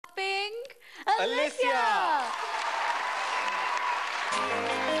Alicya.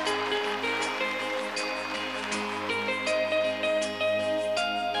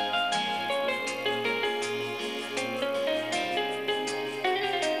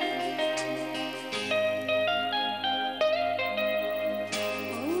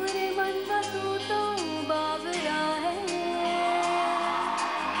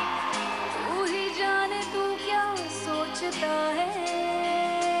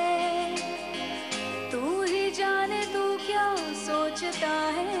 तू ही जाने तू क्या सोचता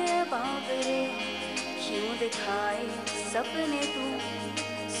है बाबरे, क्यों दिखाए सपने तू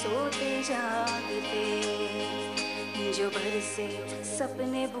सोते जागते, जो बरसे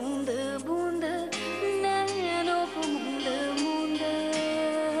सपने बूंद बूंद नैनों को मूंद मूंद,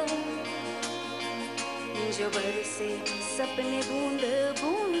 जो बरसे सपने बूंद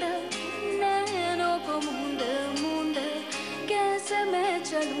बूंद नैनों को मूंद मूंद, कैसे मैं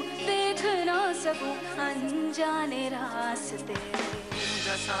चलूं देख ना सकूं अनजाने रास्ते।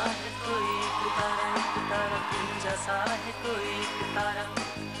 जैसा है कोई तारा जैसा है कोई तारा,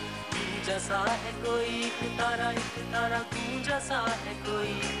 जैसा है कोई तारा जैसा है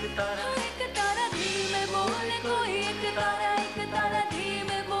कोई तारा, एक तारा धीमे बोले कोई एक तारा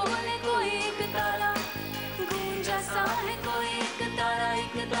धीमे बोले कोई एक तारा, गूंजा सा है कोई एक तारा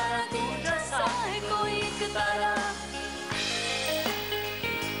गूंजा सा है कोई एक तारा।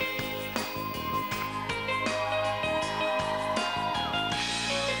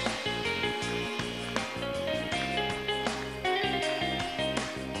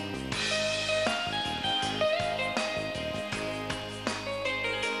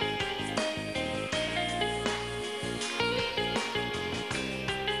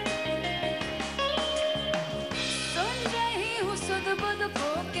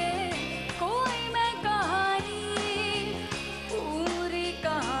 कोई मैं कहानी, पूरी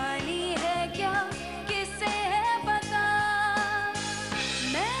कहानी है क्या किसे है पता,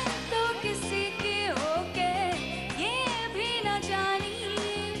 मैं तो किसी की होके ये भी न जानी,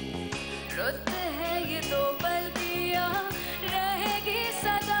 रुत है ये तो पल दिया रहेगी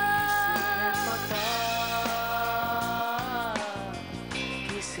सदा, पता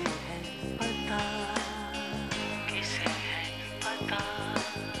किसे है पता, किसे है पता,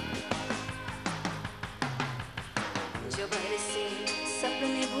 जो बरसे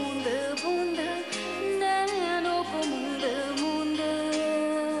सपने बूंद बूंद नैनों को मूंद मूंद,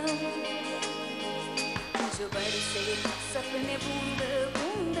 जो बरसे सपने बूंद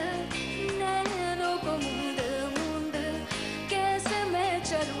बूंद नैनों को मूंद मूंद, कैसे मैं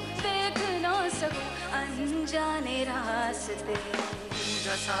चलूं देख ना सकूं अनजाने रास्ते।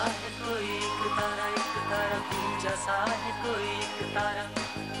 जैसा है कोई तारा जैसा है कोई तारा,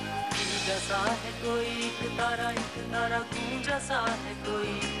 जैसा है कोई तारा जैसा है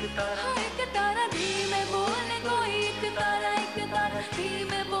कोई तारा, एक तारा धीमे बोले कोई एक तारा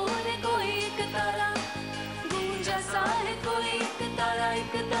धीमे बोले कोई एक तारा, गूंजा सा है कोई एक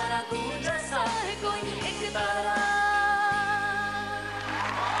तारा गूंजा सा है कोई एक तारा।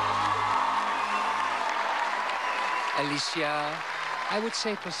 Alicya, I would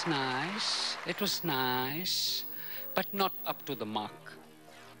say it was nice, but not up to the mark,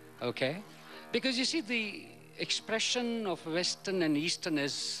 okay? Because you see, the expression of Western and Eastern,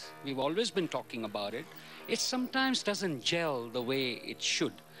 as we've always been talking about it, it sometimes doesn't gel the way it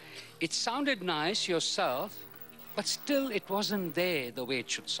should. It sounded nice yourself, but still it wasn't there the way it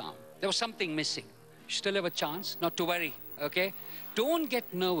should sound. There was something missing. You still have a chance, not to worry, okay? Don't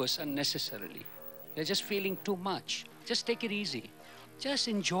get nervous unnecessarily. You're just feeling too much. Just take it easy. Just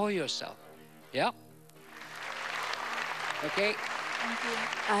enjoy yourself. Yeah? Okay? Thank you.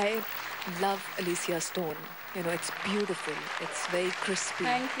 I love Alicya's tone. You know, it's beautiful. It's very crispy.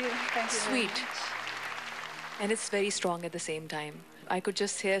 Thank you. Thank you. Sweet. And it's very strong at the same time. I could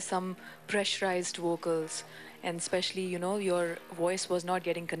just hear some pressurized vocals, and especially, you know, your voice was not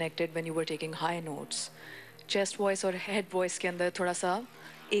getting connected when you were taking high notes. Chest voice और head voice के अंदर थोड़ा सा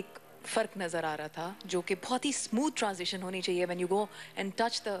एक फर्क नज़र आ रहा था, जो कि बहुत ही smooth transition होनी चाहिए when you go and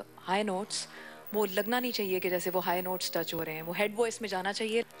touch the high notes. वो लगना नहीं चाहिए कि जैसे वो हाई नोट्स टच हो रहे हैं, वो हेड वॉइस में जाना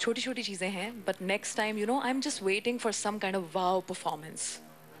चाहिए. छोटी छोटी चीज़ें हैं, but next time you know I am just waiting for some kind of wow performance.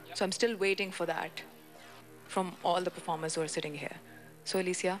 So I am still waiting for that from all the performers who are sitting here. So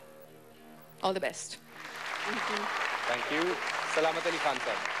अलीसिया, all the best. Thank you. सलामत अली खान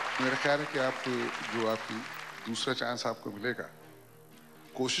साहब. मेरा ख्याल है कि आप जो आपकी दूसरा चांस आपको मिलेगा,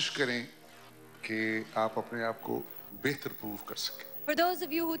 कोशिश करें कि आप अपने आप को बेहतर प्रूव कर सकें. For those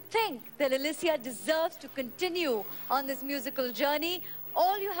of you who think that Alicya deserves to continue on this musical journey,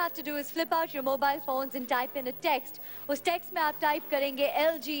 All you have to do is flip out your mobile phones and type in a text. उस text में आप type करेंगे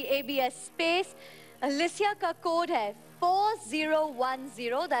LGABS space Alicya का code है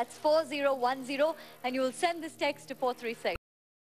 4010. That's 4010, and you will send this text to 436.